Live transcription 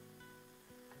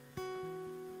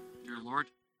dear Lord.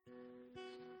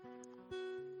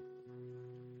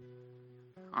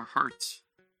 Our hearts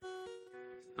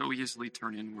so easily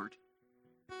turn inward.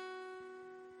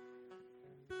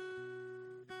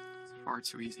 It's far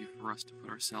too easy for us to put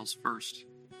ourselves first.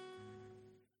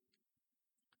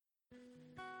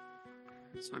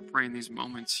 So I pray in these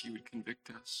moments you would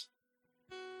convict us.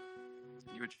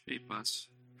 You would shape us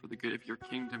for the good of your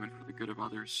kingdom and for the good of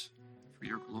others, for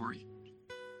your glory.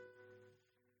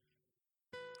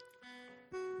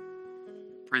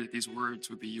 Pray that these words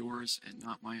would be yours and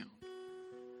not my own.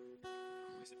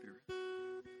 Holy Spirit.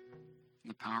 In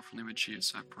the powerful name of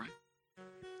Jesus, I pray.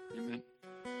 Amen.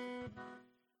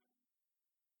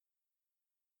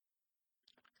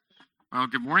 Well,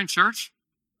 good morning, church.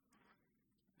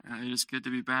 It is good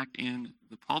to be back in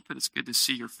the pulpit. It's good to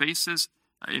see your faces.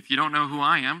 If you don't know who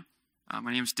I am,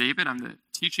 my name is David. I'm the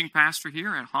teaching pastor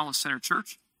here at Hollis Center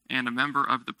Church and a member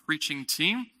of the preaching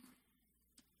team.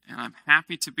 And I'm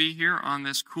happy to be here on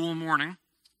this cool morning.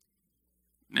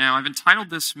 Now, I've entitled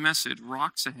this message,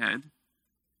 Rocks Ahead.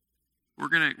 We're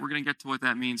gonna get to what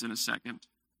that means in a second.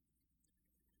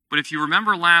 But if you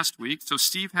remember last week, so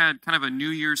Steve had kind of a New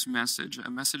Year's message,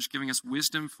 a message giving us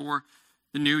wisdom for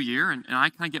the new year, and I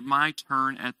kind of get my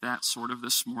turn at that sort of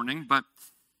this morning. But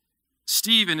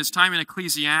Steve, in his time in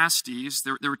Ecclesiastes,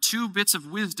 there were two bits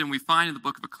of wisdom we find in the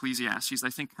book of Ecclesiastes I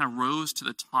think kind of rose to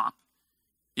the top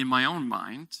in my own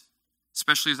mind,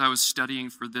 especially as I was studying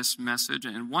for this message.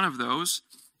 And one of those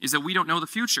is that we don't know the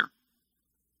future.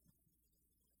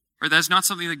 Or that's not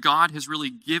something that God has really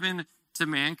given to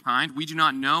mankind. We do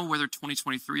not know whether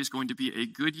 2023 is going to be a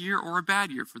good year or a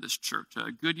bad year for this church,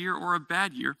 a good year or a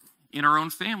bad year in our own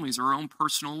families, our own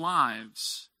personal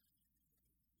lives.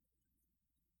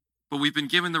 But we've been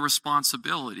given the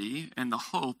responsibility and the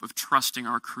hope of trusting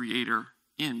our Creator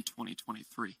in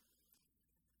 2023.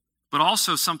 But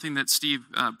also something that Steve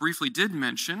briefly did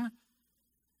mention,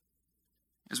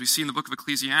 as we see in the book of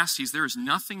Ecclesiastes, there is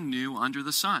nothing new under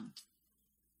the sun.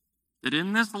 That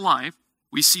in this life,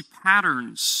 we see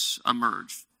patterns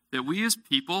emerge, that we as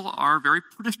people are very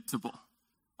predictable.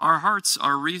 Our hearts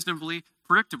are reasonably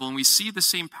predictable, and we see the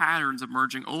same patterns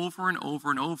emerging over and over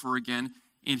and over again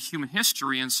in human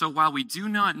history. And so while we do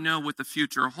not know what the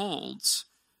future holds,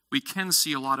 we can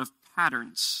see a lot of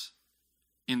patterns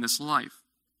in this life.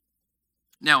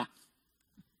 Now,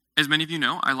 as many of you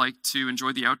know, I like to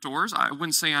enjoy the outdoors. I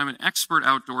wouldn't say I'm an expert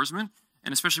outdoorsman,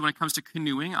 and especially when it comes to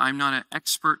canoeing, I'm not an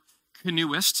expert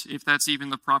canoeist, if that's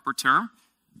even the proper term.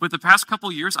 But the past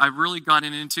couple years, I've really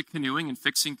gotten into canoeing and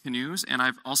fixing canoes, and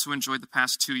I've also enjoyed the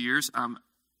past 2 years,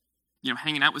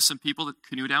 hanging out with some people that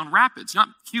canoe down rapids. Not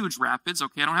huge rapids,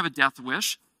 okay, I don't have a death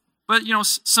wish, but,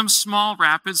 some small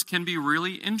rapids can be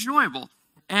really enjoyable.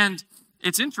 And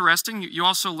it's interesting, you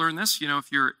also learn this,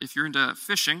 if you're into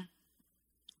fishing,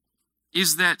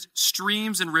 is that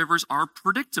streams and rivers are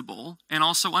predictable and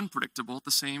also unpredictable at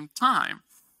the same time.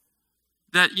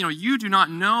 That, you do not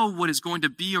know what is going to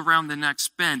be around the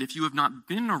next bend if you have not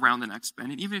been around the next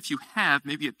bend. And even if you have,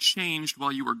 maybe it changed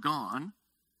while you were gone.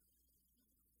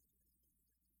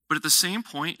 But at the same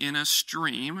point in a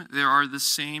stream, there are the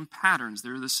same patterns.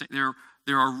 There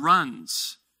are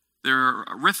runs, there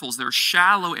are riffles, there are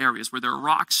shallow areas where there are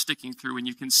rocks sticking through, and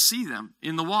you can see them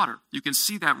in the water. You can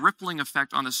see that rippling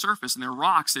effect on the surface, and there are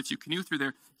rocks. If you canoe through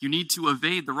there, you need to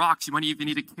evade the rocks. You might even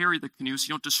need to carry the canoe so you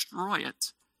don't destroy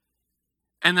it.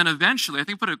 And then eventually, I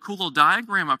think I put a cool little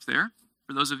diagram up there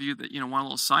for those of you that want a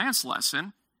little science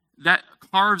lesson, that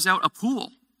carves out a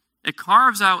pool. It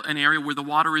carves out an area where the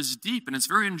water is deep, and it's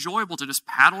very enjoyable to just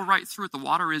paddle right through it. The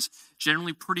water is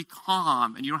generally pretty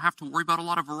calm, and you don't have to worry about a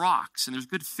lot of rocks, and there's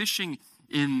good fishing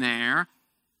in there.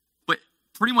 But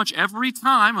pretty much every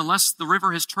time, unless the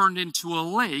river has turned into a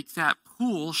lake, that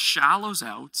pool shallows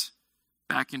out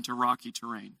back into rocky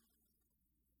terrain.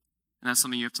 And that's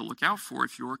something you have to look out for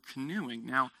if you're canoeing.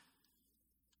 Now,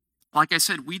 like I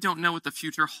said, we don't know what the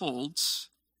future holds,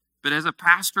 but as a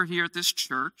pastor here at this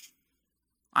church,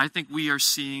 I think we are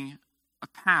seeing a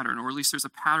pattern, or at least there's a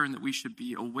pattern that we should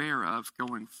be aware of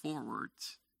going forward.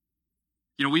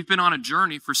 We've been on a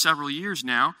journey for several years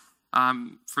now.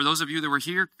 For those of you that were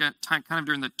here kind of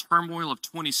during the turmoil of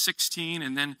 2016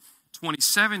 and then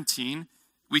 2017,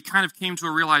 we kind of came to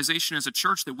a realization as a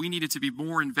church that we needed to be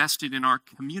more invested in our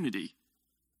community.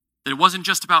 That it wasn't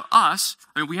just about us.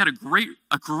 We had a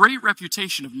great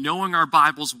reputation of knowing our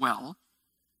Bibles well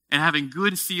and having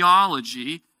good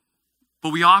theology,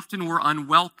 but we often were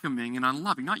unwelcoming and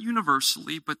unloving. Not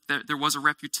universally, but there was a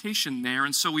reputation there.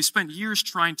 And so we spent years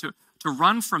trying to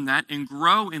run from that and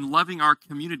grow in loving our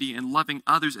community and loving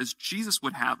others as Jesus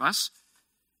would have us.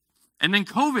 And then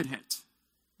COVID hit.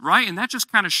 right? And that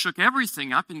just kind of shook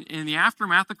everything up. In the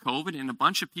aftermath of COVID and a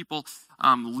bunch of people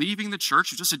leaving the church,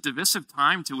 it was just a divisive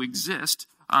time to exist,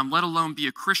 let alone be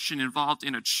a Christian involved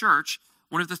in a church.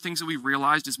 One of the things that we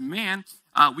realized is, man,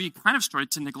 we kind of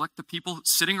started to neglect the people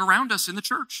sitting around us in the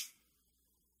church.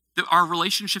 Our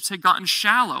relationships had gotten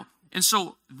shallow. And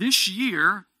so this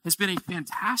year has been a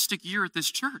fantastic year at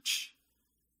this church.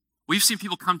 We've seen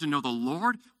people come to know the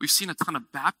Lord. We've seen a ton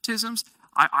of baptisms.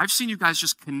 I've seen you guys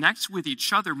just connect with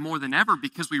each other more than ever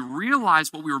because we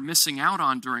realized what we were missing out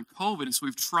on during COVID. And so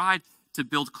we've tried to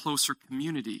build closer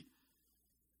community.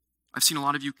 I've seen a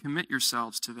lot of you commit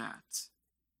yourselves to that.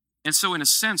 And so in a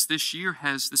sense, this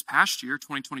past year,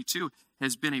 2022,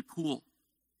 has been a pool.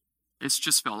 It's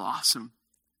just felt awesome.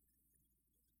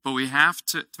 But we have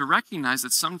to recognize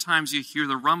that sometimes you hear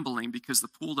the rumbling because the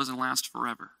pool doesn't last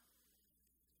forever.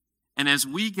 And as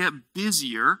we get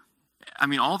busier,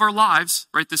 all of our lives,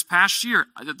 right, this past year,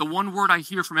 the one word I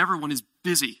hear from everyone is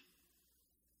busy.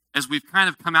 As we've kind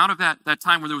of come out of that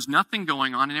time where there was nothing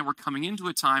going on, and then we're coming into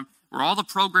a time where all the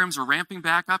programs are ramping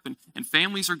back up and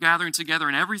families are gathering together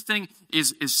and everything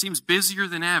seems busier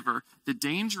than ever, the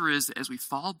danger is that as we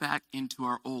fall back into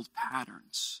our old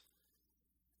patterns,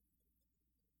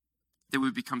 that we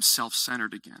become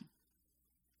self-centered again.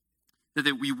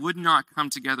 That we would not come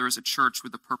together as a church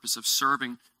with the purpose of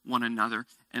serving one another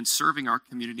and serving our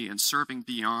community and serving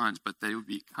beyond, but they would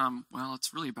become, well,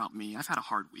 it's really about me. I've had a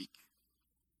hard week.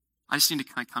 I just need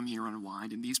to kind of come here and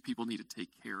unwind, and these people need to take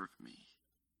care of me.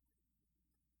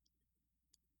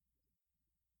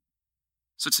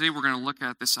 So today we're going to look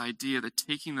at this idea that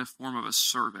taking the form of a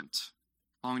servant,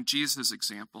 following Jesus'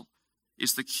 example,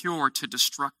 is the cure to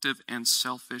destructive and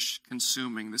selfish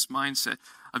consuming. This mindset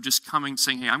of just coming,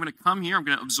 saying, hey, I'm going to come here, I'm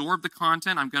going to absorb the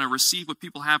content, I'm going to receive what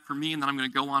people have for me, and then I'm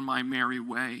going to go on my merry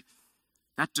way.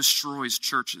 That destroys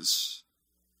churches.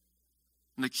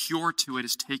 And the cure to it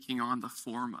is taking on the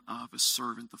form of a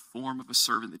servant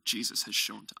that Jesus has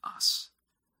shown to us.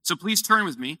 So please turn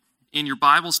with me in your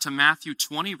Bibles to Matthew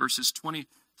 20, verses 20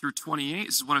 through 28.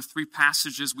 This is one of three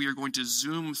passages we are going to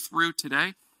zoom through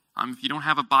today. If you don't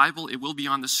have a Bible, it will be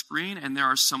on the screen, and there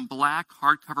are some black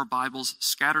hardcover Bibles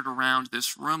scattered around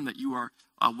this room that you are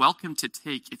welcome to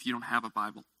take if you don't have a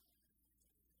Bible.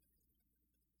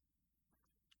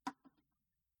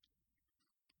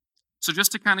 So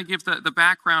just to kind of give the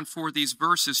background for these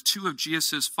verses, two of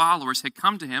Jesus' followers had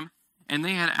come to him, and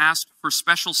they had asked for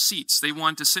special seats. They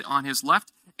wanted to sit on his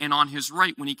left and on his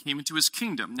right when he came into his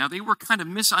kingdom. Now, they were kind of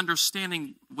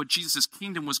misunderstanding what Jesus'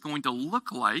 kingdom was going to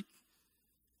look like.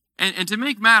 And to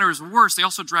make matters worse, they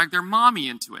also dragged their mommy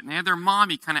into it. And they had their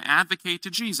mommy kind of advocate to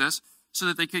Jesus so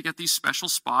that they could get these special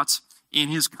spots in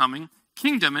his coming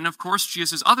kingdom. And of course,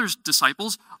 Jesus' other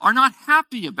disciples are not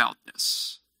happy about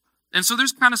this. And so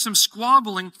there's kind of some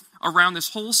squabbling around this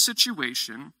whole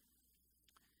situation.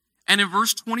 And in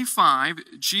verse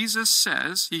 25, Jesus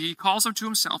says, he calls them to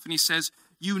himself and he says,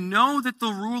 you know that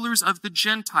the rulers of the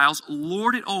Gentiles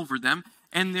lord it over them,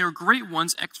 and their great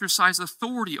ones exercise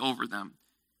authority over them.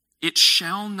 It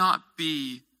shall not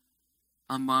be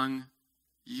among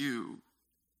you.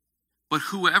 But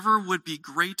whoever would be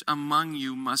great among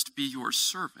you must be your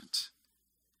servant.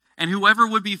 And whoever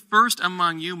would be first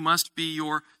among you must be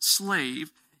your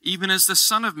slave, even as the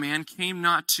Son of Man came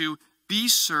not to be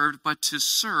served, but to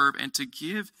serve and to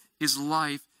give his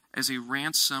life as a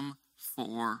ransom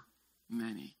for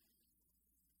many.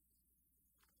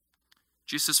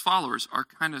 Jesus' followers are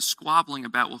kind of squabbling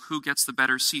about, well, who gets the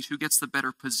better seat, who gets the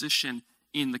better position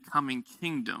in the coming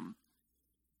kingdom.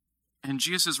 And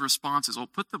Jesus' response is, well,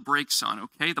 put the brakes on,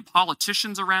 okay? The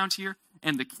politicians around here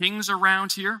and the kings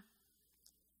around here,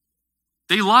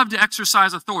 they love to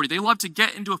exercise authority. They love to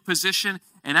get into a position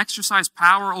and exercise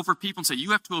power over people and say,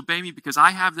 you have to obey me because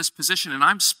I have this position and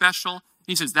I'm special.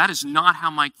 He says, that is not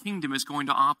how my kingdom is going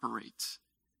to operate.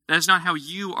 That is not how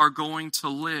you are going to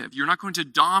live. You're not going to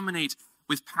dominate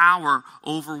with power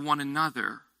over one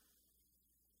another.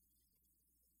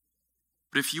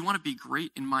 But if you want to be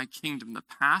great in my kingdom, the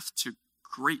path to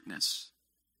greatness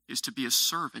is to be a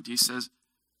servant. He says,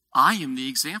 I am the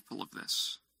example of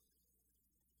this.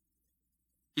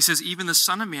 He says, even the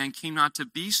Son of Man came not to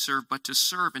be served, but to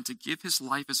serve and to give his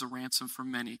life as a ransom for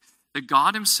many. That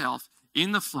God himself,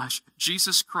 in the flesh,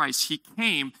 Jesus Christ, he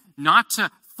came not to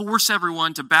force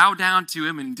everyone to bow down to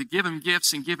him and to give him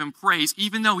gifts and give him praise,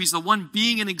 even though he's the one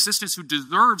being in existence who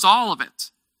deserves all of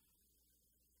it.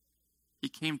 He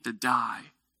came to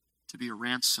die, to be a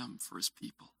ransom for his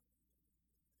people,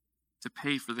 to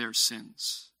pay for their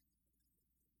sins.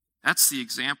 That's the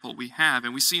example we have.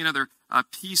 And we see another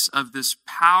piece of this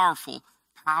powerful,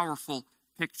 powerful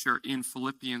picture in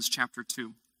Philippians chapter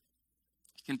 2.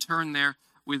 You can turn there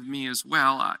with me as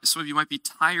well. Some of you might be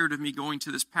tired of me going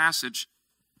to this passage,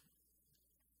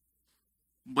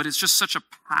 but it's just such a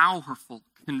powerful,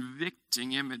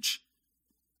 convicting image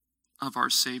of our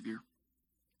Savior.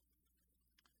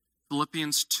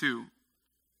 Philippians 2,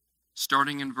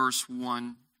 starting in verse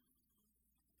 1.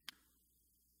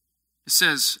 It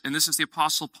says, and this is the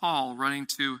Apostle Paul writing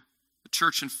to the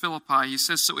church in Philippi, he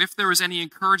says, "So if there is any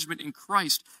encouragement in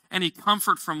Christ, any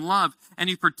comfort from love,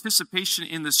 any participation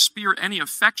in the Spirit, any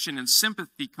affection and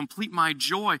sympathy, complete my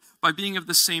joy by being of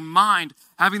the same mind,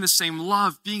 having the same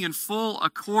love, being in full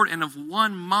accord and of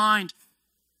one mind.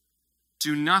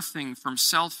 Do nothing from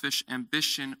selfish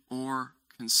ambition or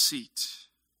conceit."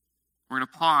 We're going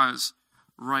to pause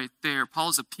right there. Paul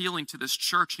is appealing to this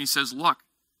church, and he says, look,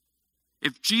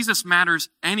 if Jesus matters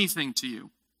anything to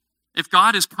you, if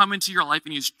God has come into your life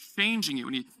and he's changing you,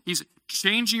 and he's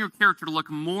changing your character to look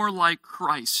more like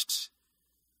Christ,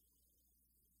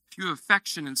 if you have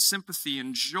affection and sympathy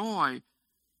and joy,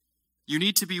 you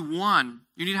need to be one.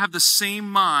 You need to have the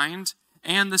same mind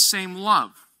and the same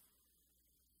love.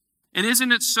 And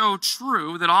isn't it so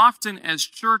true that often as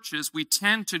churches we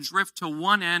tend to drift to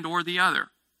one end or the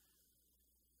other?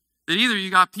 That either you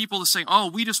got people that say,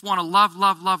 oh, we just want to love,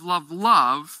 love, love, love,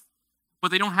 love, but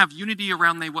they don't have unity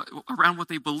around what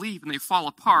they believe and they fall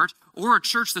apart, or a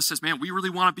church that says, man, we really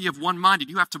want to be of one mind and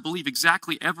you have to believe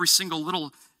exactly every single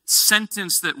little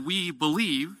sentence that we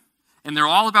believe, and they're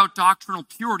all about doctrinal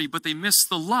purity, but they miss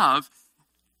the love.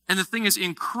 And the thing is,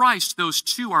 in Christ, those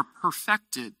two are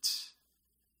perfected.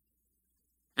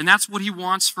 And that's what he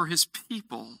wants for his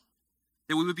people.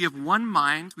 That we would be of one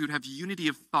mind, we would have unity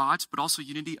of thought, but also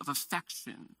unity of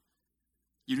affection,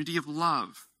 unity of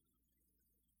love.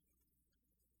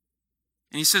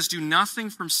 And he says, do nothing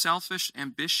from selfish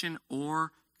ambition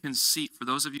or conceit. For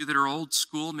those of you that are old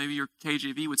school, maybe your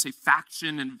KJV would say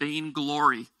faction and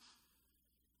vainglory.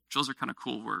 Those are kind of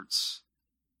cool words.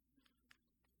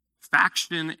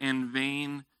 Faction and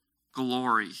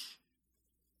vainglory.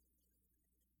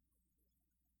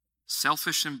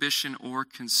 Selfish ambition or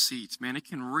conceit. Man, it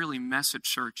can really mess a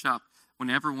church up when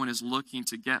everyone is looking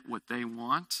to get what they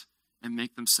want and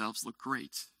make themselves look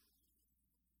great.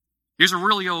 Here's a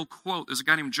really old quote. There's a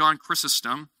guy named John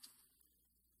Chrysostom.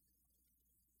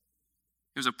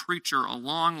 He was a preacher a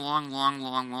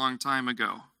long time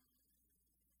ago.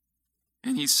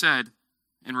 And he said,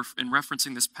 in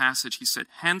referencing this passage, he said,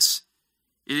 hence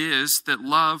it is that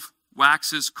love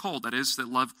waxes cold. That is, that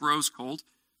love grows cold.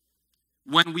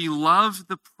 When we love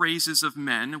the praises of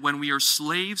men, when we are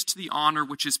slaves to the honor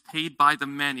which is paid by the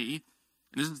many,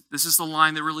 and this is the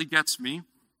line that really gets me,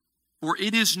 for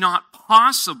it is not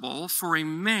possible for a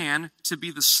man to be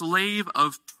the slave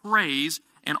of praise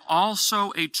and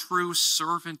also a true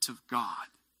servant of God.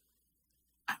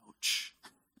 Ouch.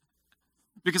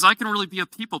 Because I can really be a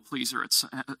people pleaser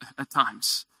at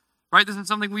times. Right? This is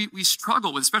something we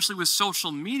struggle with, especially with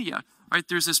social media. Right?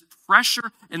 There's this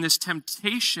pressure and this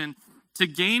temptation to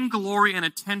gain glory and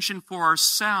attention for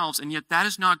ourselves, and yet that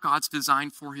is not God's design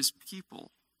for his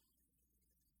people.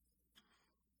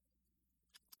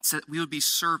 So that we would be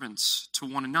servants to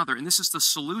one another. And this is the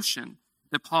solution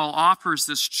that Paul offers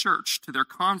this church to their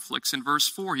conflicts in verse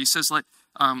 4. He says,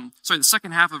 the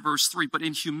second half of verse 3, but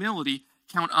in humility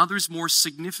count others more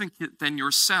significant than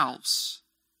yourselves.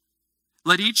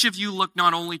 Let each of you look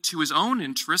not only to his own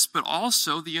interests, but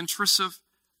also the interests of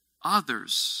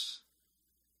others.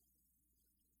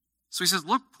 So he says,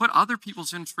 look, put other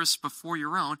people's interests before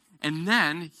your own. And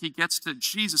then he gets to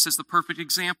Jesus as the perfect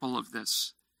example of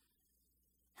this.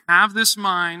 Have this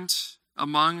mind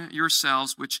among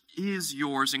yourselves, which is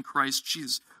yours in Christ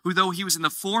Jesus, who though he was in the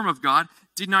form of God,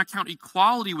 did not count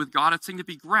equality with God a thing to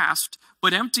be grasped,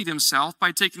 but emptied himself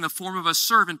by taking the form of a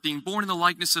servant, being born in the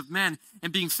likeness of men,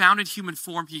 and being found in human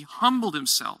form, he humbled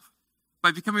himself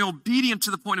by becoming obedient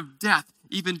to the point of death,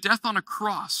 even death on a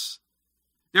cross.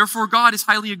 Therefore God has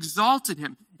highly exalted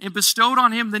him and bestowed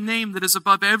on him the name that is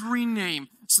above every name,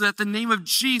 so that the name of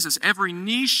Jesus every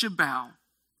knee should bow,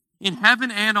 in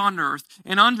heaven and on earth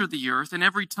and under the earth, and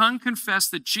every tongue confess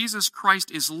that Jesus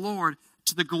Christ is Lord,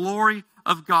 to the glory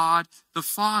of God the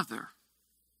Father.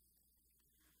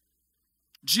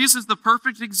 Jesus is the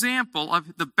perfect example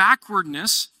of the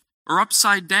backwardness or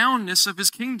upside downness of his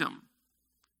kingdom.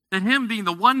 That him being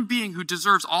the one being who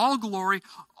deserves all glory,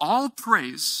 all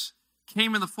praise,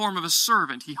 came in the form of a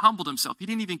servant. He humbled himself. He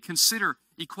didn't even consider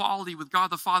equality with God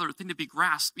the Father a thing to be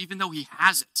grasped, even though he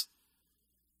has it.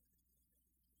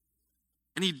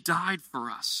 And he died for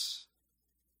us.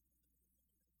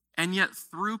 And yet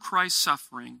through Christ's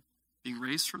suffering, being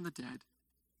raised from the dead,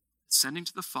 ascending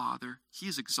to the Father, he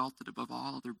is exalted above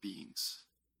all other beings.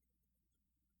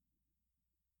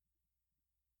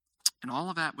 And all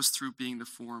of that was through being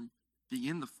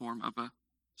in the form of a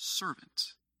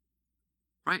servant.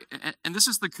 Right? And this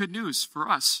is the good news for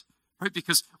us, right?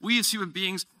 Because we as human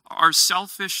beings are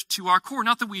selfish to our core.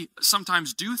 Not that we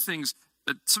sometimes do things,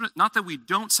 not that we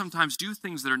don't sometimes do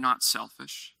things that are not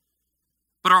selfish,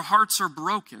 but our hearts are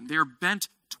broken. They are bent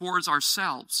towards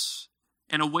ourselves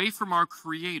and away from our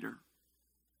Creator.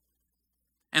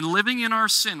 And living in our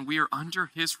sin, we are under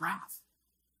His wrath.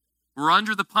 We're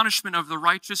under the punishment of the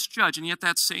righteous judge, and yet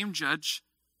that same judge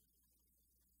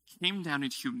came down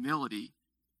in humility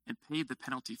and paid the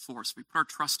penalty for us. We put our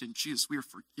trust in Jesus. We are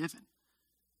forgiven.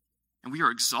 And we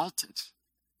are exalted.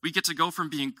 We get to go from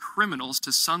being criminals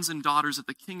to sons and daughters of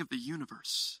the King of the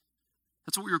universe.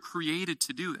 That's what we were created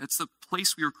to do. That's the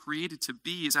place we were created to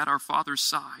be, is at our Father's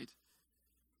side.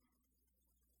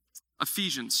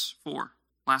 Ephesians 4,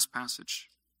 last passage.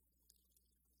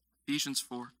 Ephesians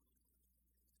 4.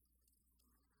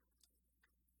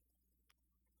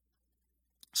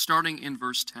 Starting in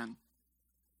verse 10.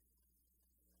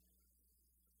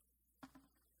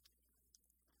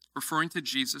 Referring to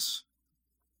Jesus,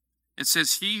 it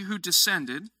says, "He who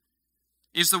descended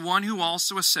is the one who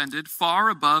also ascended far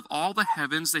above all the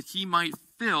heavens, that he might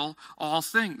fill all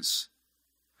things.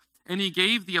 And he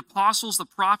gave the apostles, the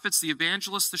prophets, the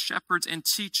evangelists, the shepherds, and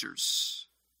teachers."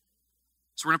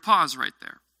 So we're going to pause right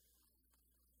there.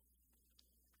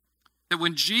 That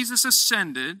when Jesus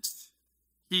ascended,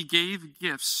 He gave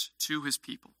gifts to His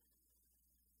people.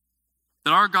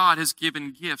 That our God has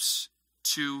given gifts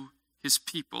to His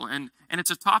people. And it's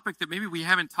a topic that maybe we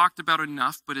haven't talked about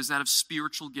enough, but is that of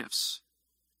spiritual gifts.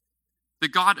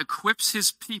 That God equips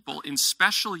His people in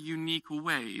special, unique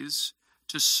ways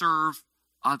to serve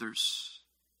others.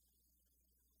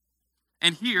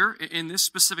 And here, in this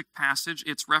specific passage,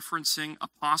 it's referencing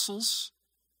apostles,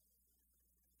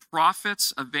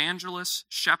 prophets, evangelists,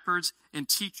 shepherds, and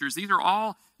teachers. These are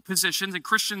all positions, and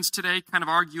Christians today kind of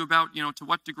argue about, to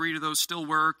what degree do those still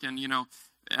work, and,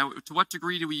 to what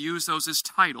degree do we use those as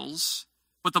titles.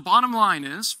 But the bottom line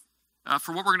is,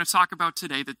 for what we're going to talk about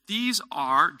today, that these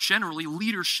are generally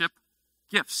leadership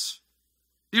gifts.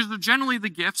 These are generally the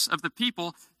gifts of the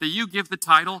people that you give the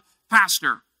title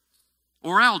pastor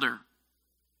or elder.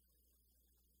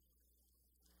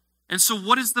 And so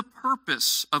what is the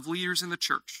purpose of leaders in the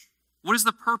church? What is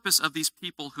the purpose of these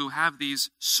people who have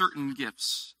these certain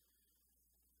gifts?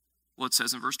 Well, it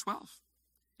says in verse 12.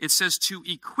 It says to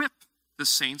equip the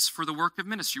saints for the work of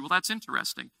ministry. Well, that's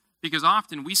interesting, because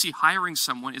often we see hiring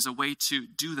someone as a way to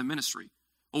do the ministry.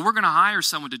 Well, we're going to hire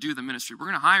someone to do the ministry. We're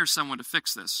going to hire someone to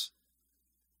fix this.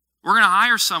 We're going to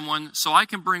hire someone so I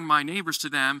can bring my neighbors to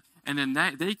them, and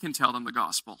then they can tell them the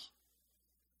gospel.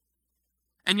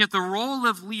 And yet the role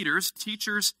of leaders,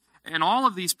 teachers, and all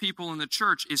of these people in the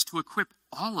church is to equip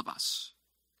all of us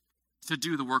to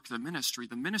do the work of the ministry.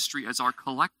 The ministry is our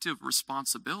collective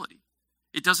responsibility.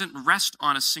 It doesn't rest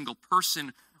on a single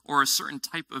person or a certain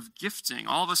type of gifting.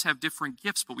 All of us have different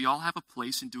gifts, but we all have a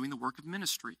place in doing the work of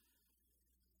ministry.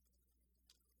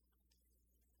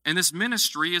 And this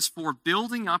ministry is for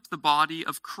building up the body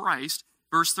of Christ,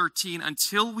 verse 13,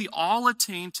 until we all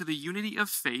attain to the unity of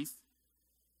faith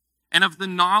and of the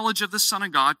knowledge of the Son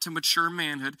of God, to mature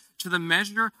manhood, to the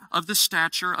measure of the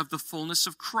stature of the fullness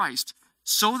of Christ,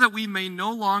 so that we may no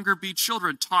longer be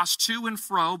children, tossed to and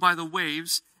fro by the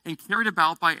waves and carried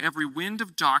about by every wind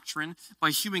of doctrine,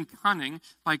 by human cunning,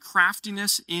 by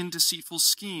craftiness in deceitful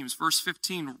schemes. Verse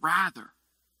 15, rather,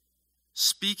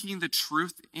 speaking the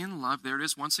truth in love, there it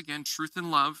is once again, truth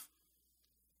and love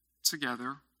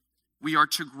together, we are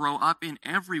to grow up in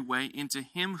every way into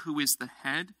Him who is the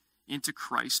head, into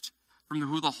Christ, from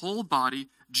whom the whole body,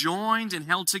 joined and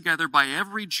held together by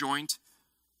every joint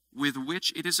with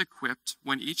which it is equipped,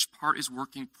 when each part is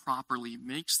working properly,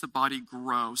 makes the body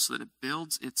grow so that it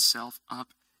builds itself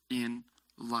up in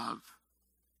love.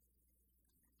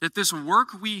 That this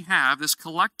work we have, this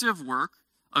collective work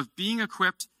of being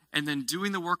equipped and then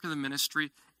doing the work of the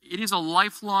ministry, it is a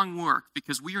lifelong work,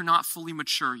 because we are not fully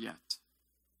mature yet.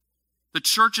 The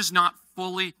church is not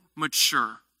fully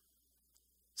mature.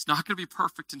 It's not going to be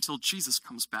perfect until Jesus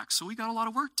comes back. So we got a lot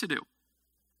of work to do.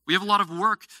 We have a lot of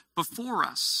work before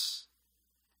us.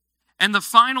 And the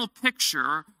final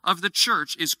picture of the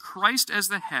church is Christ as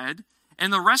the head,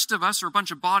 and the rest of us are a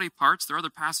bunch of body parts. There are other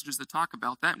passages that talk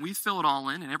about that, and we fill it all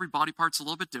in, and every body part's a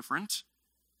little bit different.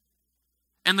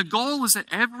 And the goal is that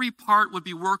every part would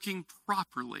be working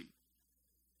properly.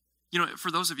 For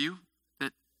those of you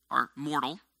that are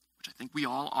mortal, which I think we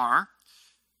all are,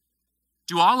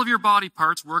 do all of your body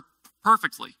parts work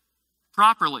perfectly,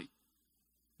 properly?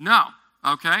 No,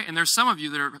 okay? And there's some of you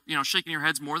that are, shaking your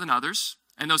heads more than others,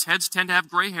 and those heads tend to have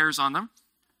gray hairs on them.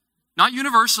 Not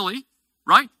universally,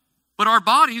 right? But our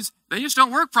bodies, they just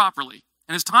don't work properly.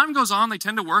 And as time goes on, they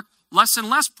tend to work less and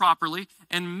less properly.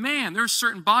 And man, there's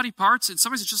certain body parts, and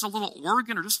sometimes it's just a little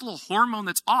organ or just a little hormone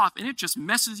that's off, and it just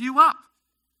messes you up.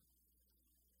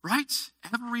 Right?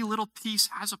 Every little piece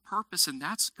has a purpose, and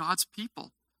that's God's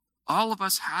people. All of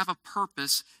us have a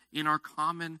purpose in our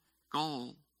common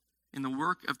goal, in the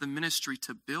work of the ministry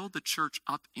to build the church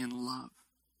up in love,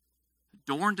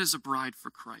 adorned as a bride for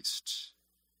Christ.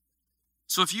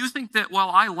 So if you think that, well,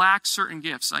 I lack certain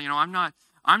gifts, I'm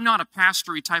not a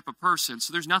pastory type of person,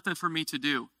 so there's nothing for me to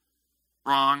do.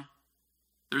 Wrong.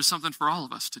 There's something for all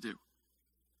of us to do.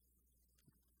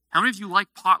 How many of you like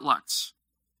potlucks?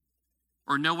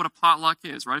 Or know what a potluck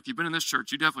is, right? If you've been in this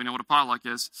church, you definitely know what a potluck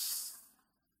is.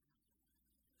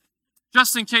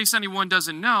 Just in case anyone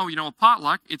doesn't know, a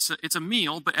potluck, it's a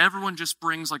meal, but everyone just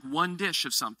brings like one dish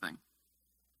of something.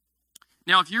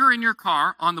 Now, if you're in your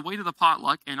car on the way to the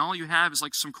potluck and all you have is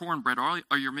like some cornbread, or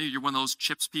maybe you're one of those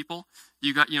chips people,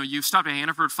 you stopped at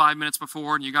Hannaford 5 minutes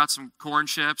before and you got some corn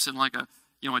chips and like a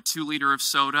 2 liter of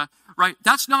soda, right?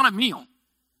 That's not a meal,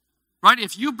 right?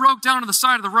 If you broke down to the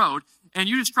side of the road and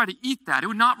you just try to eat that, it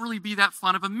would not really be that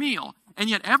fun of a meal. And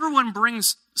yet everyone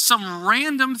brings some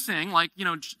random thing like,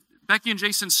 Becky and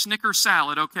Jason's Snicker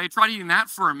salad, okay? Try eating that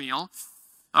for a meal.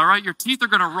 All right, your teeth are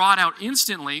going to rot out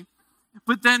instantly.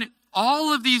 But then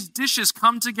all of these dishes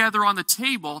come together on the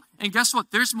table, and guess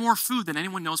what? There's more food than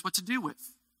anyone knows what to do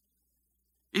with.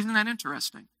 Isn't that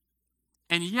interesting?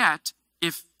 And yet,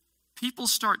 if people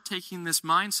start taking this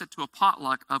mindset to a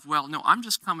potluck of, well, no, I'm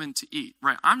just coming to eat,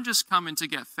 right? I'm just coming to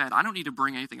get fed. I don't need to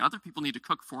bring anything. Other people need to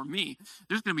cook for me.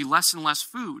 There's going to be less and less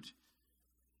food.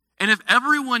 And if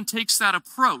everyone takes that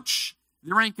approach,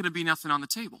 there ain't going to be nothing on the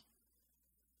table.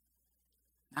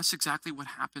 That's exactly what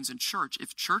happens in church.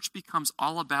 If church becomes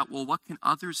all about, well, what can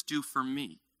others do for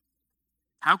me?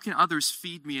 How can others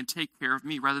feed me and take care of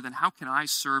me, rather than how can I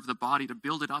serve the body to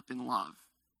build it up in love?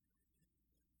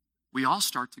 We all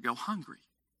start to go hungry.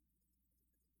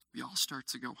 We all start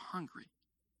to go hungry.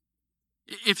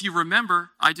 If you remember,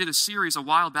 I did a series a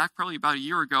while back, probably about a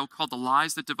year ago, called The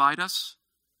Lies That Divide Us.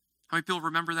 How many people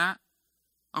remember that?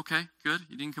 Okay, good.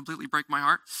 You didn't completely break my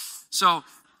heart. So,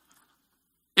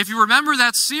 if you remember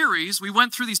that series, we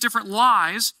went through these different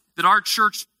lies that our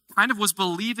church kind of was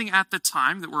believing at the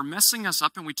time that were messing us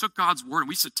up, and we took God's word and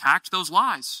we just attacked those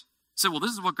lies. Said, well,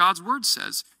 this is what God's word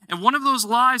says. And one of those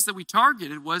lies that we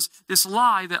targeted was this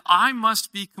lie that I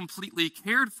must be completely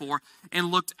cared for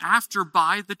and looked after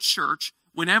by the church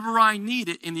whenever I need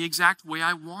it in the exact way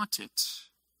I want it.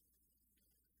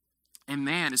 And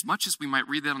man, as much as we might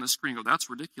read that on the screen and go, that's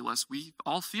ridiculous, we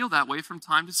all feel that way from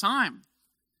time to time.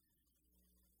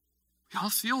 We all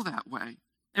feel that way.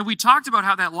 And we talked about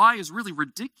how that lie is really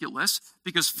ridiculous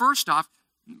because first off,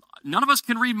 none of us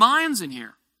can read minds in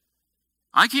here.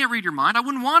 I can't read your mind. I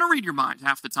wouldn't want to read your mind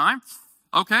half the time.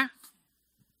 Okay?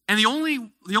 And the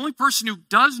only person who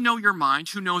does know your mind,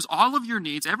 who knows all of your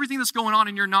needs, everything that's going on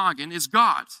in your noggin, is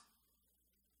God.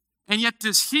 And yet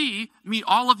does he meet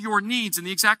all of your needs in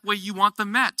the exact way you want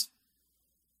them met?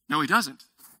 No, he doesn't.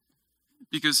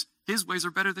 Because his ways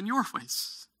are better than your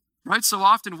ways. Right? So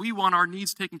often we want our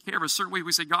needs taken care of a certain way.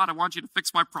 We say, God, I want you to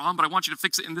fix my problem, but I want you to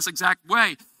fix it in this exact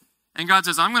way. And God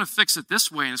says, I'm going to fix it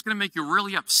this way, and it's going to make you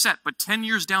really upset, but 10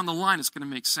 years down the line, it's going to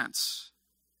make sense.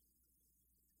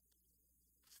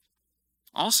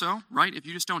 Also, right, if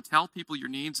you just don't tell people your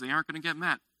needs, they aren't going to get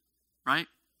met, right?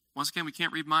 Once again, we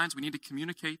can't read minds. We need to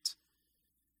communicate.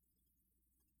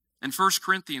 In 1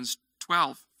 Corinthians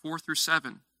 12, 4 through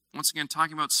 7, once again,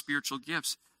 talking about spiritual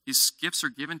gifts, these gifts are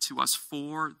given to us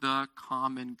for the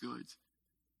common good.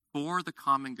 For the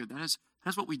common good. That is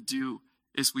what we do,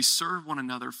 is we serve one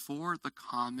another for the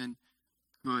common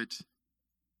good.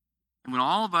 And when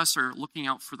all of us are looking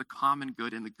out for the common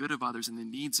good and the good of others and the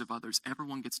needs of others,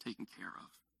 everyone gets taken care of.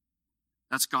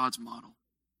 That's God's model.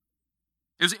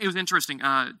 It was interesting.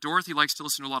 Dorothy likes to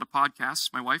listen to a lot of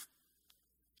podcasts, my wife.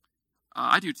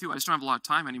 I do too. I just don't have a lot of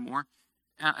time anymore.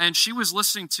 And she was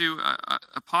listening to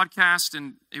a podcast,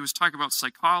 and it was talking about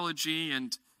psychology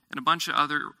and a bunch of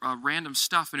other random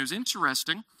stuff. And it was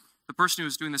interesting. The person who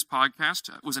was doing this podcast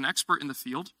was an expert in the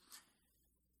field.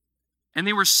 And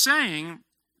they were saying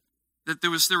that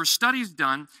there were studies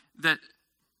done that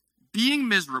being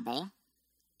miserable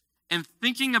and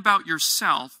thinking about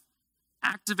yourself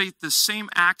activate the same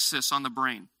axis on the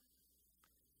brain.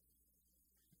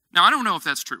 Now, I don't know if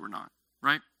that's true or not,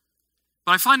 right?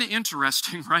 But I find it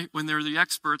interesting, right, when they're the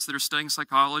experts that are studying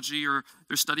psychology or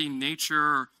they're studying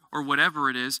nature or whatever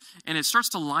it is, and it starts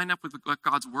to line up with what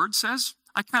God's word says,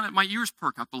 my ears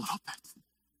perk up a little bit.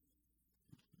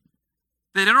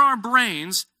 That in our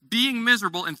brains, being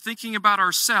miserable and thinking about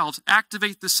ourselves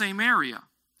activate the same area.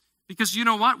 Because you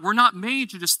know what? We're not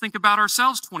made to just think about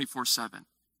ourselves 24/7.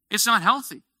 It's not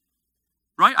healthy.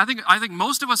 Right? I think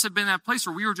most of us have been in that place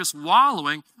where we were just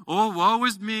wallowing, oh, woe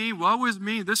is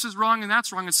me, this is wrong and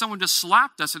that's wrong, and someone just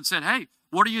slapped us and said, hey,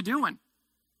 what are you doing?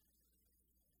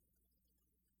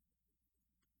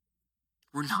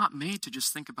 We're not made to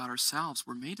just think about ourselves.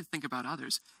 We're made to think about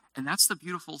others. And that's the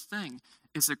beautiful thing,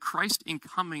 is that Christ in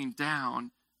coming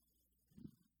down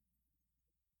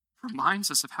reminds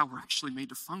us of how we're actually made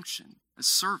to function as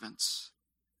servants.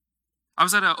 I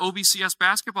was at an OBCS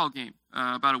basketball game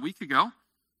about a week ago.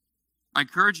 I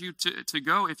encourage you to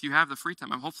go if you have the free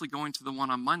time. I'm hopefully going to the one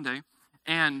on Monday.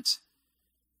 And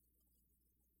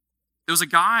there was a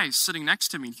guy sitting next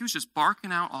to me, and he was just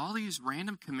barking out all these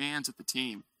random commands at the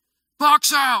team.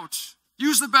 Box out!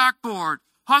 Use the backboard!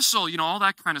 Hustle! All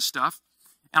that kind of stuff.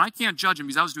 And I can't judge him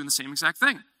because I was doing the same exact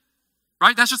thing.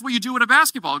 Right? That's just what you do at a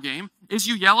basketball game, is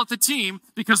you yell at the team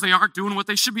because they aren't doing what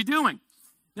they should be doing.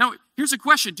 Now, here's a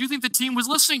question. Do you think the team was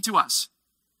listening to us?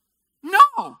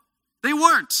 No, they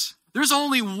weren't. There's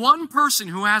only one person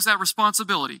who has that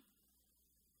responsibility.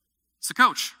 It's the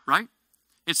coach, right?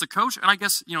 It's the coach, and I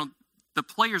guess, the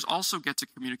players also get to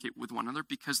communicate with one another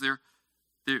because they're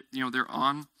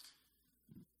on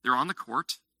the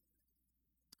court.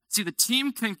 See, the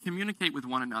team can communicate with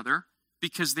one another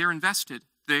because they're invested.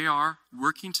 They are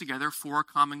working together for a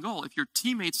common goal. If your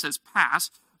teammate says pass,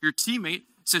 your teammate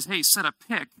says, hey, set a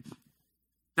pick,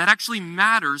 that actually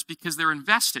matters because they're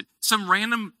invested. Some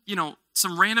random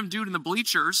dude in the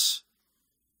bleachers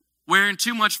wearing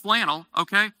too much flannel,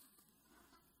 okay?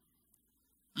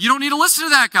 You don't need to listen to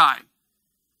that guy.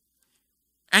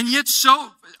 And yet,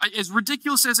 so, as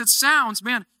ridiculous as it sounds,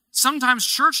 man, sometimes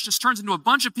church just turns into a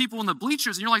bunch of people in the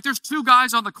bleachers, and you're like, there's two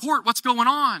guys on the court, what's going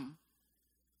on?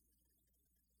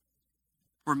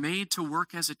 We're made to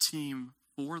work as a team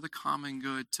for the common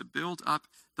good, to build up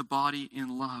the body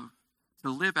in love, to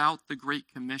live out the Great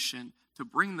Commission, to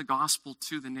bring the gospel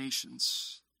to the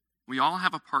nations. We all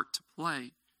have a part to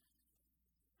play.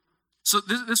 So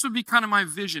this would be kind of my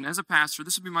vision as a pastor.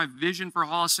 This would be my vision for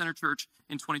Hollis Center Church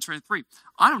in 2023.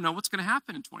 I don't know what's going to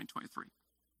happen in 2023.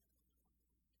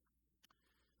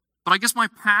 But I guess my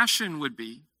passion would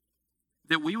be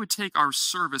that we would take our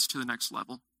service to the next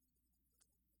level.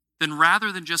 Then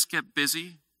rather than just get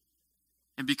busy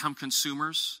and become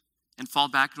consumers and fall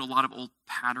back into a lot of old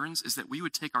patterns, is that we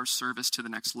would take our service to the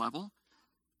next level.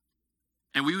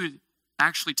 And we would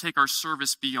actually take our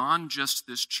service beyond just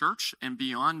this church and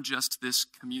beyond just this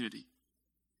community.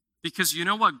 Because you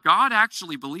know what? God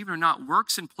actually, believe it or not,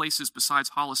 works in places besides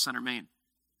Hollis Center, Maine.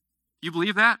 You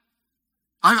believe that?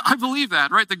 I believe that,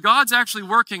 right? That God's actually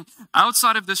working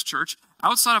outside of this church,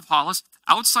 outside of Hollis,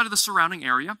 outside of the surrounding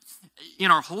area, in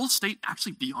our whole state,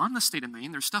 actually beyond the state of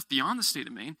Maine. There's stuff beyond the state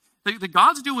of Maine. The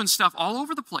God's doing stuff all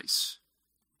over the place.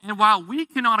 And while we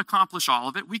cannot accomplish all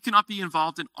of it, we cannot be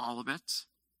involved in all of it,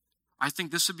 I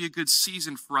think this would be a good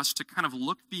season for us to kind of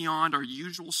look beyond our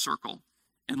usual circle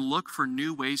and look for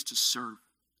new ways to serve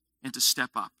and to step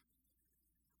up.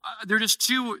 There are just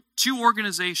two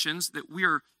organizations that we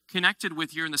are connected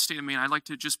with here in the state of Maine. I'd like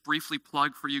to just briefly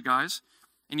plug for you guys.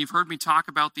 And you've heard me talk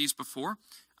about these before.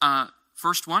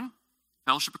 First one,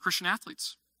 Fellowship of Christian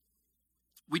Athletes.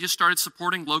 We just started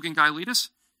supporting Logan Gailitis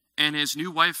and his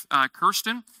new wife,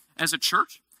 Kirsten, as a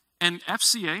church. And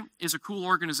FCA is a cool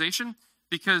organization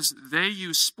because they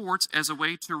use sports as a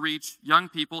way to reach young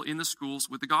people in the schools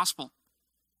with the gospel.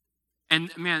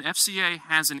 And man, FCA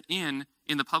has an in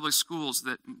the public schools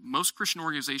that most Christian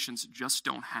organizations just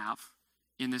don't have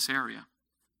in this area.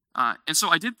 And so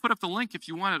I did put up the link if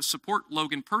you want to support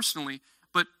Logan personally,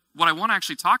 but what I want to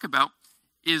actually talk about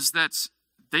is that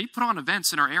they put on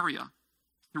events in our area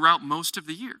throughout most of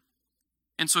the year.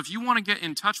 And so if you want to get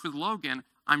in touch with Logan,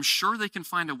 I'm sure they can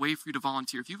find a way for you to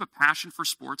volunteer. If you have a passion for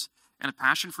sports and a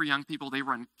passion for young people, they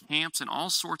run camps and all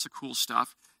sorts of cool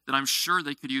stuff that I'm sure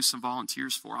they could use some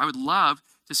volunteers for. I would love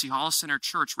to see Hollis Center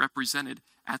Church represented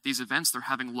at these events they're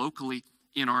having locally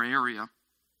in our area.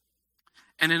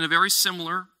 And in a very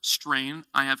similar strain,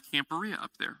 I have Camperia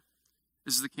up there.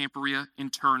 This is the Camperia in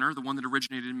Turner, the one that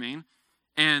originated in Maine.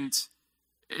 And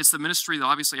it's the ministry that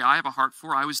obviously I have a heart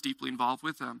for. I was deeply involved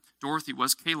with. Dorothy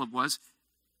was, Caleb was.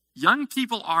 Young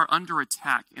people are under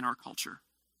attack in our culture.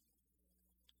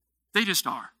 They just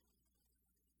are.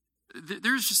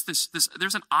 There's just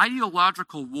there's an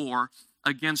ideological war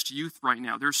against youth right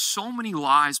now. There's so many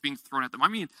lies being thrown at them. I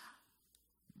mean,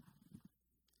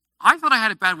 I thought I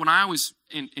had it bad when I was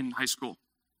in high school,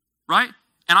 right?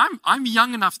 And I'm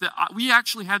young enough that we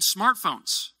actually had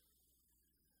smartphones.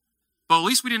 But at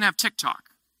least we didn't have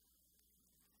TikTok.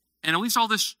 And at least all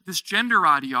this gender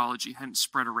ideology hadn't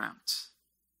spread around.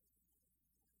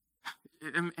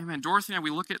 And Dorothy and I, we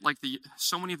look at like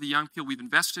so many of the young people we've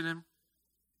invested in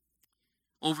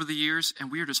over the years,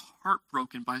 and we are just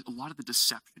heartbroken by a lot of the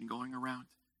deception going around.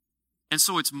 And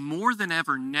so it's more than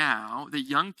ever now that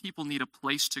young people need a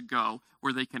place to go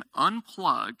where they can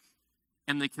unplug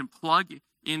and they can plug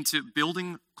into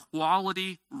building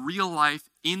quality, real life,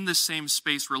 in the same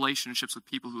space relationships with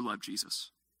people who love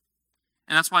Jesus.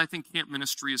 And that's why I think camp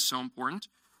ministry is so important.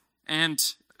 And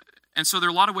so there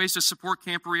are a lot of ways to support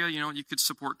Camp Berea. You could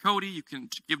support Cody. You can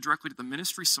give directly to the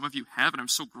ministry. Some of you have, and I'm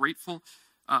so grateful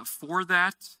for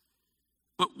that.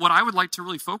 But what I would like to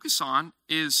really focus on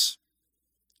is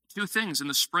two things. In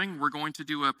the spring, we're going to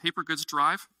do a paper goods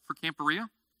drive for Camp Berea.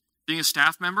 Being a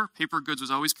staff member, paper goods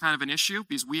was always kind of an issue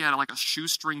because we had like a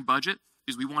shoestring budget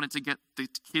because we wanted to get the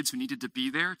kids who needed to be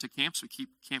there to camp, so we keep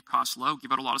camp costs low,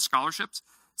 give out a lot of scholarships.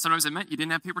 Sometimes it meant you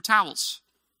didn't have paper towels.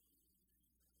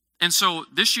 And so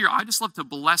this year, I just love to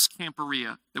bless Camp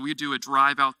Berea that we do a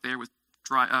drive out there with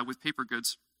paper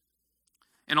goods.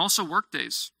 And also work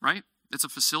days, right? It's a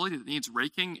facility that needs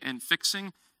raking and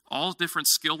fixing, all different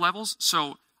skill levels.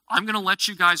 So I'm going to let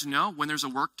you guys know when there's a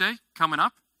work day coming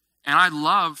up. And I'd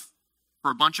love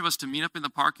for a bunch of us to meet up in the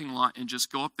parking lot and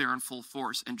just go up there in full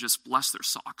force and just bless their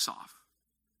socks off.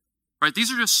 Right?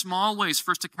 These are just small ways for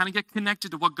us to kind of get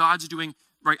connected to what God's doing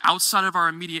right outside of our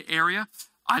immediate area.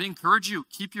 I'd encourage you,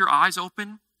 keep your eyes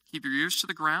open, keep your ears to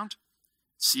the ground,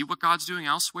 see what God's doing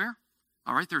elsewhere.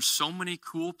 All right, there's so many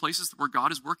cool places where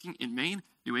God is working in Maine,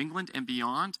 New England, and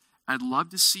beyond. I'd love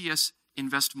to see us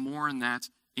invest more in that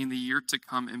in the year to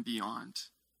come and beyond.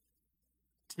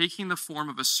 Taking the form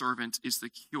of a servant is the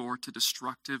cure to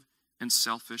destructive and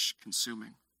selfish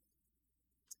consuming.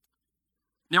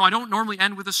 Now, I don't normally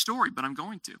end with a story, but I'm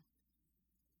going to.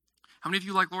 How many of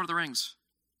you like Lord of the Rings?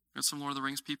 Got some Lord of the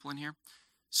Rings people in here?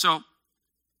 So,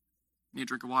 need a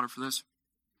drink of water for this.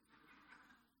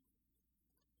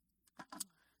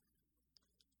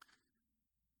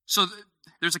 So,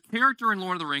 there's a character in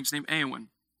Lord of the Rings named Éowyn.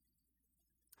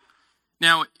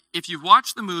 Now, if you've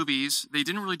watched the movies, they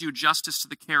didn't really do justice to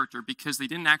the character because they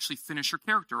didn't actually finish her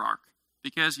character arc.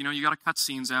 Because, you got to cut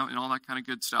scenes out and all that kind of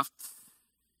good stuff.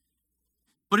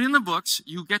 But in the books,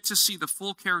 you get to see the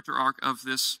full character arc of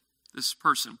this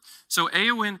person. So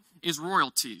Éowyn is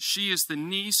royalty. She is the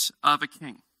niece of a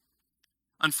king.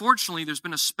 Unfortunately, there's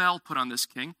been a spell put on this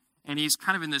king, and he's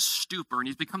kind of in this stupor, and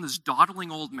he's become this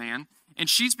dawdling old man, and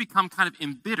she's become kind of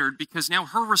embittered because now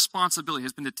her responsibility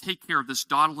has been to take care of this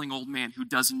dawdling old man who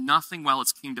does nothing while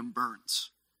its kingdom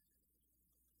burns.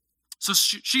 So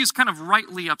she is kind of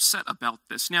rightly upset about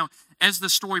this. Now, as the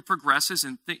story progresses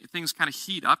and things kind of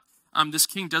heat up, this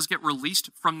king does get released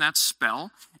from that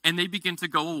spell, and they begin to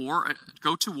go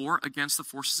to war against the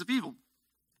forces of evil.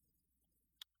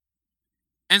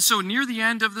 And so near the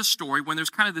end of the story, when there's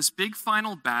kind of this big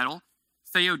final battle,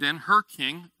 Theoden, her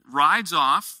king, rides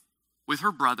off with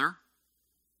her brother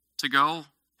to go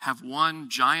have one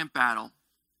giant battle,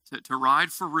 to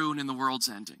ride for ruin in the world's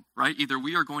ending, right? Either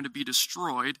we are going to be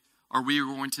destroyed or we are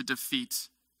going to defeat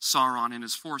Sauron and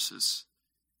his forces.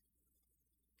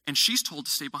 And she's told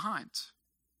to stay behind.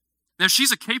 Now,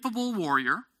 she's a capable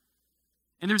warrior,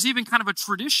 and there's even kind of a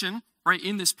tradition, right,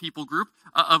 in this people group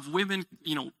of women,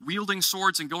 wielding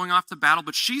swords and going off to battle,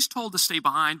 but she's told to stay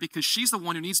behind because she's the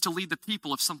one who needs to lead the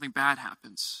people if something bad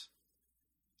happens.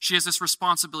 She has this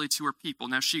responsibility to her people.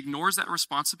 Now, she ignores that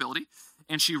responsibility,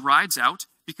 and she rides out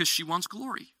because she wants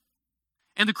glory.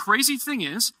 And the crazy thing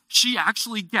is, she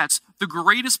actually gets the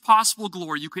greatest possible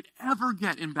glory you could ever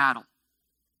get in battle.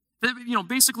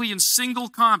 Basically in single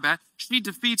combat, she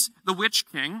defeats the Witch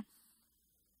King,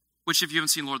 which if you haven't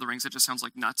seen Lord of the Rings, that just sounds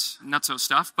like nutso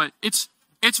stuff, but it's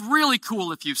really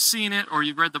cool if you've seen it or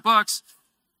you've read the books.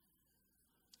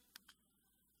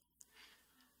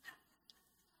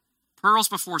 Pearls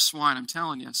before swine, I'm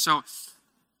telling you. So,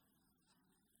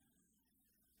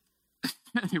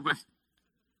 anyway.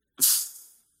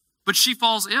 But she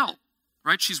falls ill,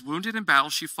 right? She's wounded in battle,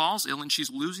 she falls ill, and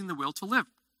she's losing the will to live.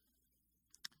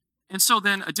 And so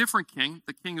then a different king,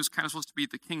 the king who's kind of supposed to be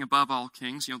the king above all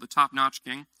kings, the top-notch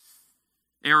king,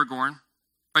 Aragorn.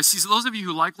 Right, see, so those of you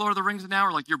who like Lord of the Rings now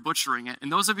are like, you're butchering it. And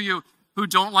those of you who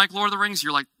don't like Lord of the Rings,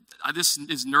 you're like, this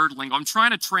is nerd lingo. I'm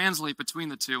trying to translate between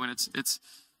the two, and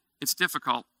it's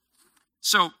difficult.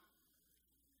 So,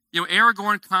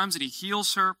 Aragorn comes and he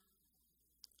heals her.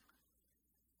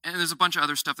 And there's a bunch of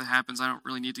other stuff that happens I don't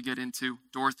really need to get into.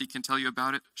 Dorothy can tell you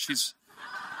about it. She's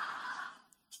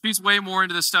way more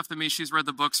into this stuff than me. She's read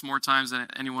the books more times than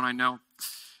anyone I know.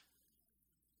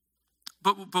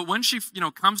 But when she,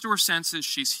 comes to her senses,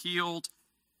 she's healed.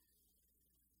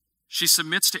 She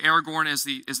submits to Aragorn as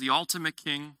the ultimate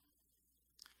king.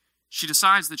 She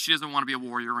decides that she doesn't want to be a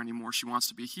warrior anymore. She wants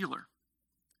to be a healer.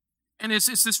 And it's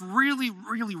this really,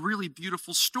 really, really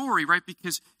beautiful story, right?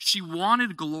 Because she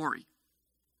wanted glory.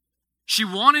 She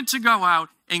wanted to go out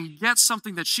and get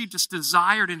something that she just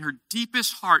desired in her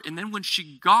deepest heart. And then when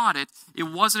she got it, it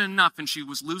wasn't enough and she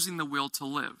was losing the will to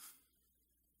live.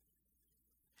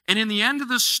 And in the end of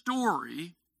the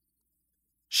story,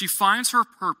 she finds her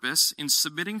purpose in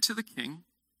submitting to the king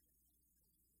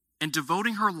and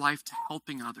devoting her life to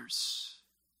helping others.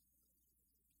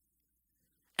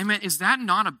 And man, is that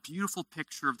not a beautiful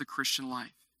picture of the Christian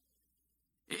life?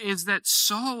 Is that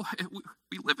so?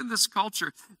 We live in this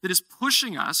culture that is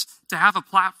pushing us to have a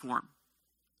platform,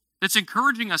 that's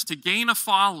encouraging us to gain a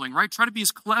following, right? Try to be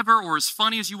as clever or as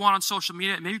funny as you want on social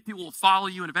media, and maybe people will follow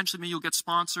you, and eventually maybe you'll get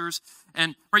sponsors.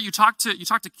 And right, you talk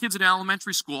to kids in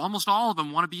elementary school, almost all of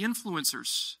them want to be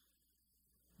influencers.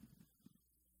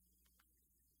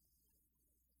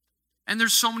 And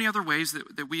there's so many other ways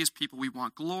that we as people, we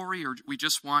want glory, or we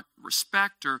just want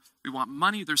respect, or we want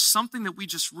money. There's something that we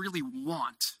just really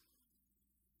want.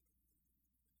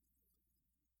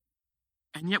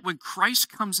 And yet when Christ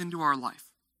comes into our life,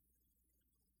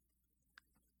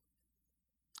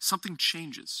 something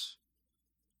changes.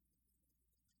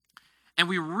 And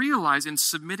we realize in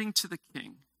submitting to the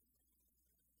king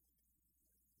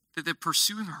that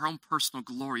pursuing our own personal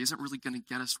glory isn't really going to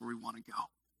get us where we want to go.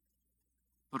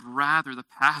 But rather the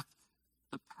path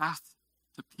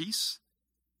to peace,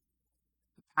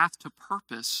 the path to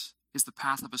purpose is the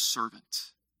path of a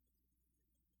servant.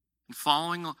 And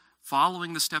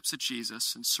following the steps of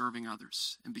Jesus and serving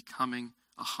others and becoming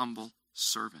a humble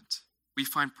servant. We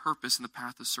find purpose in the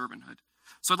path of servanthood.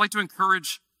 So I'd like to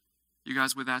encourage you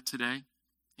guys with that today.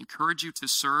 Encourage you to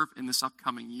serve in this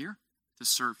upcoming year, to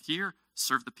serve here,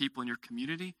 serve the people in your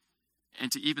community,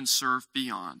 and to even serve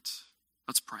beyond.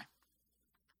 Let's pray.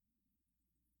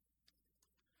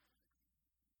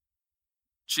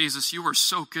 Jesus, you are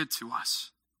so good to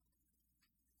us.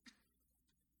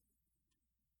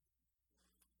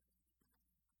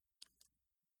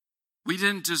 We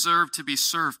didn't deserve to be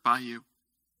served by you.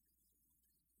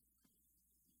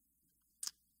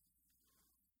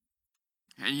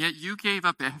 And yet you gave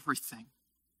up everything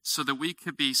so that we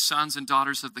could be sons and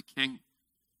daughters of the King.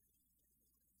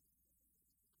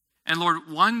 And Lord,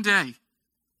 one day,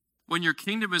 when your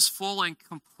kingdom is full and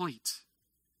complete,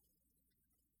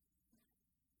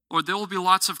 Lord, there will be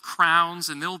lots of crowns,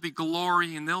 and there will be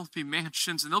glory, and there will be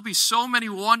mansions, and there will be so many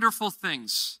wonderful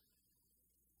things.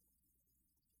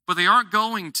 But they aren't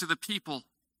going to the people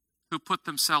who put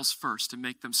themselves first and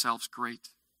make themselves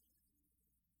great.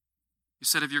 You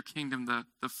said of your kingdom,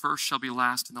 the first shall be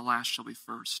last, and the last shall be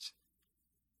first.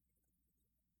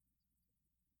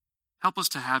 Help us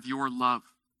to have your love,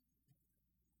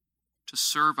 to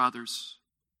serve others,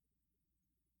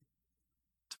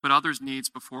 to put others' needs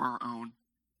before our own.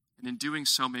 And in doing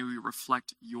so, may we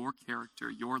reflect your character,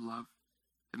 your love,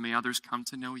 and may others come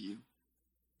to know you.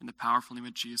 In the powerful name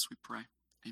of Jesus, we pray.